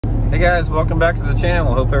Hey guys, welcome back to the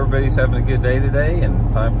channel. Hope everybody's having a good day today, and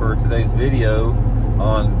time for today's video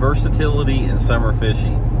on versatility in summer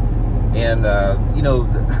fishing. And you know,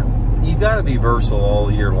 you got to be versatile all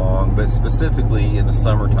year long, but specifically in the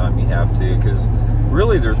summertime you have to, because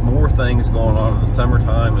really there's more things going on in the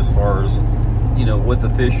summertime as far as, you know, what the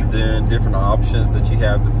fish are doing, different options that you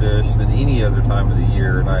have to fish than any other time of the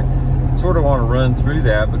year. And I sort of want to run through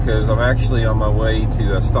that because I'm actually on my way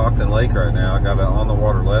to Stockton Lake right now. I got an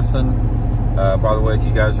on-the-water lesson. By the way, if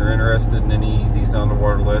you guys are interested in any of these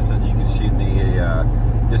on-the-water lessons, you can shoot me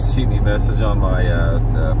just shoot me a message on my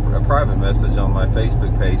a private message on my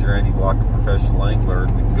Facebook page, Randy Block, a professional angler,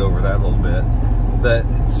 and we can go over that a little bit. But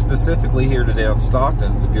specifically here today on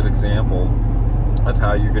Stockton is a good example of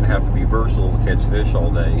how you're going to have to be versatile to catch fish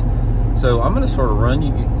all day. So I'm going to sort of run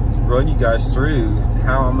you guys through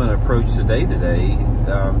how I'm going to approach the day today,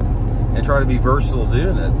 and try to be versatile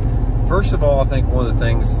doing it. First of all, I think one of the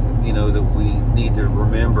things, you know, that we need to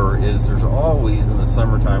remember is there's always, in the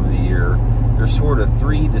summertime of the year, there's sort of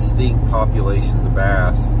three distinct populations of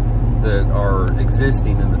bass that are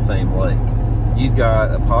existing in the same lake. You've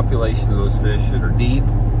got a population of those fish that are deep.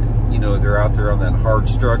 You know, they're out there on that hard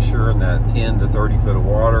structure in that 10 to 30 foot of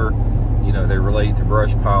water. You know, they relate to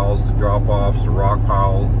brush piles, to drop-offs, to rock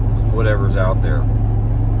piles, whatever's out there.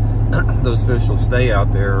 Those fish will stay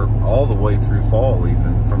out there all the way through fall,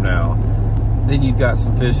 even from now. Then you've got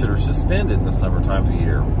some fish that are suspended in the summertime of the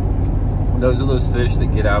year. Those are those fish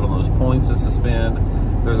that get out on those points and suspend.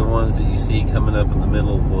 They're the ones that you see coming up in the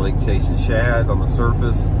middle of the lake chasing shad on the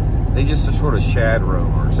surface. They just are sort of shad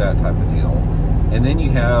roamers, that type of deal. And then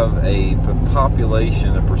you have a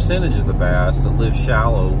population, a percentage of the bass that live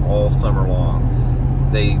shallow all summer long.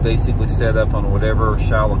 They basically set up on whatever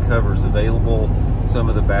shallow cover is available. Some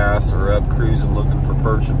of the bass are up cruising looking for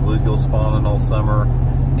perch and bluegill spawning all summer.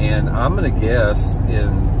 And I'm going to guess,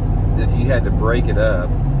 if you had to break it up,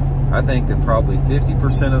 I think that probably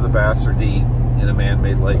 50% of the bass are deep in a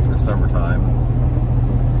man-made lake in the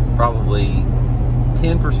summertime. Probably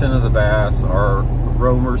 10% of the bass are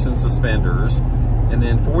roamers and suspenders, and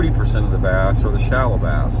then 40% of the bass are the shallow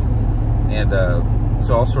bass. And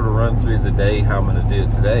so I'll sort of run through the day how I'm going to do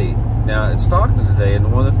it today. Now, it's Stockton today,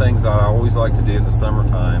 and one of the things I always like to do in the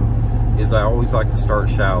summertime is I always like to start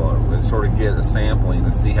shallow and sort of get a sampling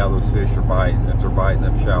to see how those fish are biting, if they're biting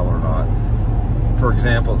up shallow or not. For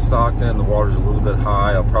example, at Stockton, the water's a little bit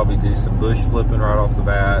high. I'll probably do some bush flipping right off the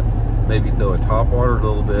bat, maybe throw a topwater a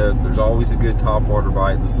little bit. There's always a good topwater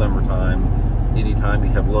bite in the summertime, anytime you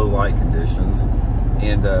have low light conditions,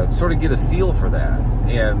 and sort of get a feel for that.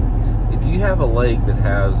 And if you have a lake that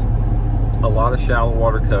has a lot of shallow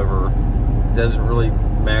water cover, it doesn't really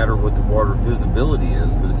matter what the water visibility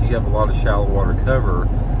is, but if you have a lot of shallow water cover,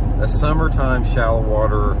 a summertime shallow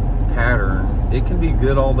water pattern, it can be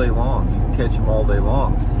good all day long. You can catch them all day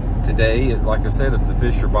long. Today, like I said, if the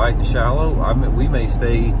fish are biting shallow, we may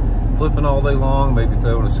stay flipping all day long, maybe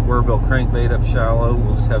throwing a square bill crankbait up shallow.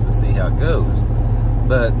 We'll just have to see how it goes.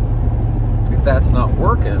 But if that's not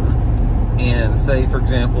working, and say, for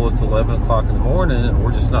example, it's 11 o'clock in the morning and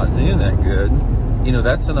we're just not doing that good, you know,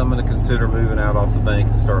 that's when I'm going to consider moving out off the bank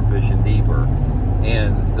and start fishing deeper.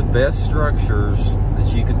 And the best structures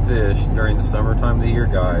that you can fish during the summertime of the year,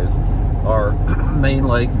 guys, are main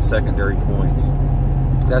lake and secondary points.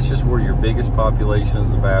 That's just where your biggest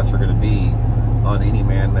populations of bass are going to be on any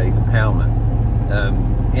man-made impoundment.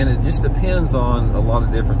 And it just depends on a lot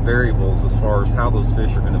of different variables as far as how those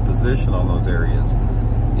fish are going to position on those areas.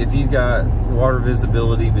 If you've got water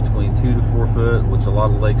visibility between 2 to 4 foot, which a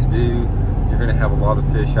lot of lakes do, you're going to have a lot of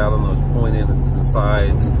fish out on those point ends and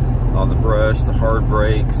sides, on the brush, the hard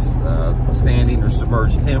breaks, standing or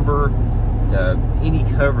submerged timber, any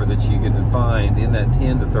cover that you can find in that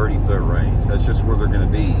 10 to 30 foot range. That's just where they're going to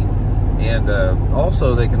be. And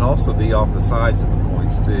also, they can also be off the sides of the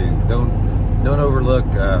points too. Don't overlook,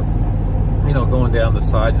 you know, going down the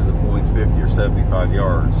sides of the points 50 or 75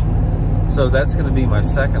 yards. So that's going to be my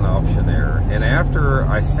second option there. And after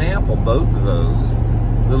I sample both of those,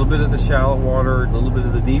 a little bit of the shallow water, a little bit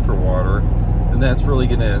of the deeper water, then that's really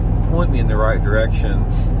going to point me in the right direction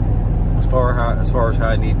as far as how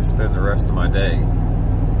I need to spend the rest of my day.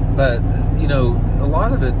 But, you know, a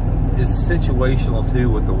lot of it is situational too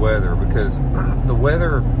with the weather, because the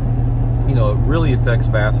weather, you know, it really affects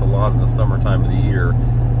bass a lot in the summertime of the year.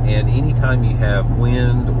 And anytime you have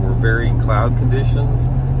wind or varying cloud conditions,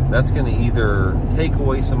 that's going to either take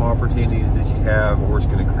away some opportunities that you have, or it's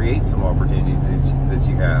going to create some opportunities that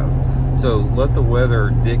you have. So let the weather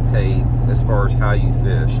dictate as far as how you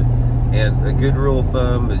fish. And a good rule of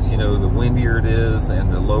thumb is, you know, the windier it is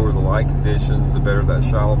and the lower the light conditions, the better that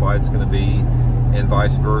shallow bite's going to be. and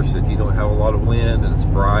vice versa. If you don't have a lot of wind and it's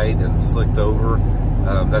bright and it's slicked over,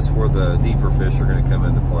 that's where the deeper fish are going to come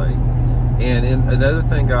into play. And another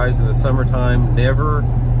thing, guys, in the summertime, never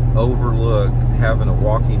overlook having a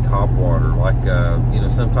walking topwater, like you know,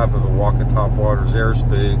 some type of a walking topwater, Zara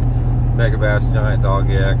Spook, Megabass, Giant Dog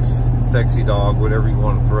X, Sexy Dog, whatever you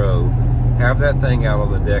want to throw. Have that thing out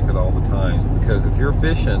on the deck at all the time, because if you're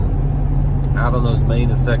fishing out on those main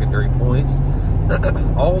and secondary points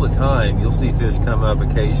all the time, you'll see fish come up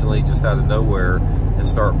occasionally just out of nowhere and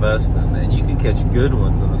start busting, and you can catch good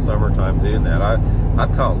ones in the summertime doing that.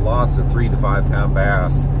 I've caught lots of 3 to 5 pound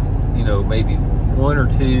bass, you know, maybe 1 or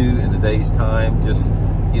 2 in a day's time, just,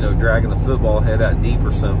 you know, dragging a football head out deep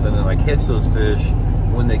or something, and I catch those fish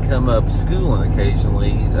when they come up schooling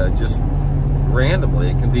occasionally, just randomly.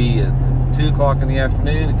 It can be at 2 o'clock in the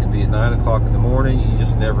afternoon, it can be at 9 o'clock in the morning, you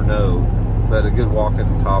just never know. But a good walking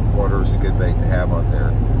topwater is a good bait to have out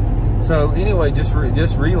there. So anyway, just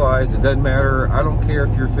realize it doesn't matter. I don't care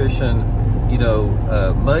if you're fishing, you know,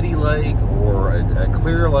 a muddy lake or a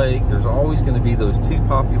clear lake. There's always going to be those 2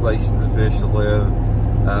 populations of fish that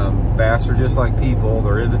live. Bass are just like people.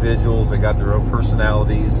 They're individuals. They got their own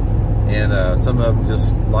personalities, and some of them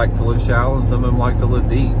just like to live shallow, and some of them like to live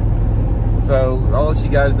deep. So I'll let you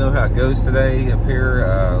guys know how it goes today up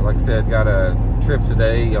here. Like I said, got a trip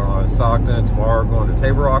today on Stockton. Tomorrow going to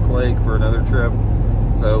Table Rock Lake for another trip.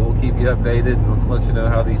 So we'll keep you updated and let you know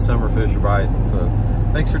how these summer fish are biting. So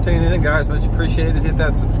thanks for tuning in, guys. Much appreciated. Hit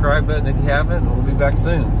that subscribe button if you haven't, and we'll be back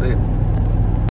soon. See you.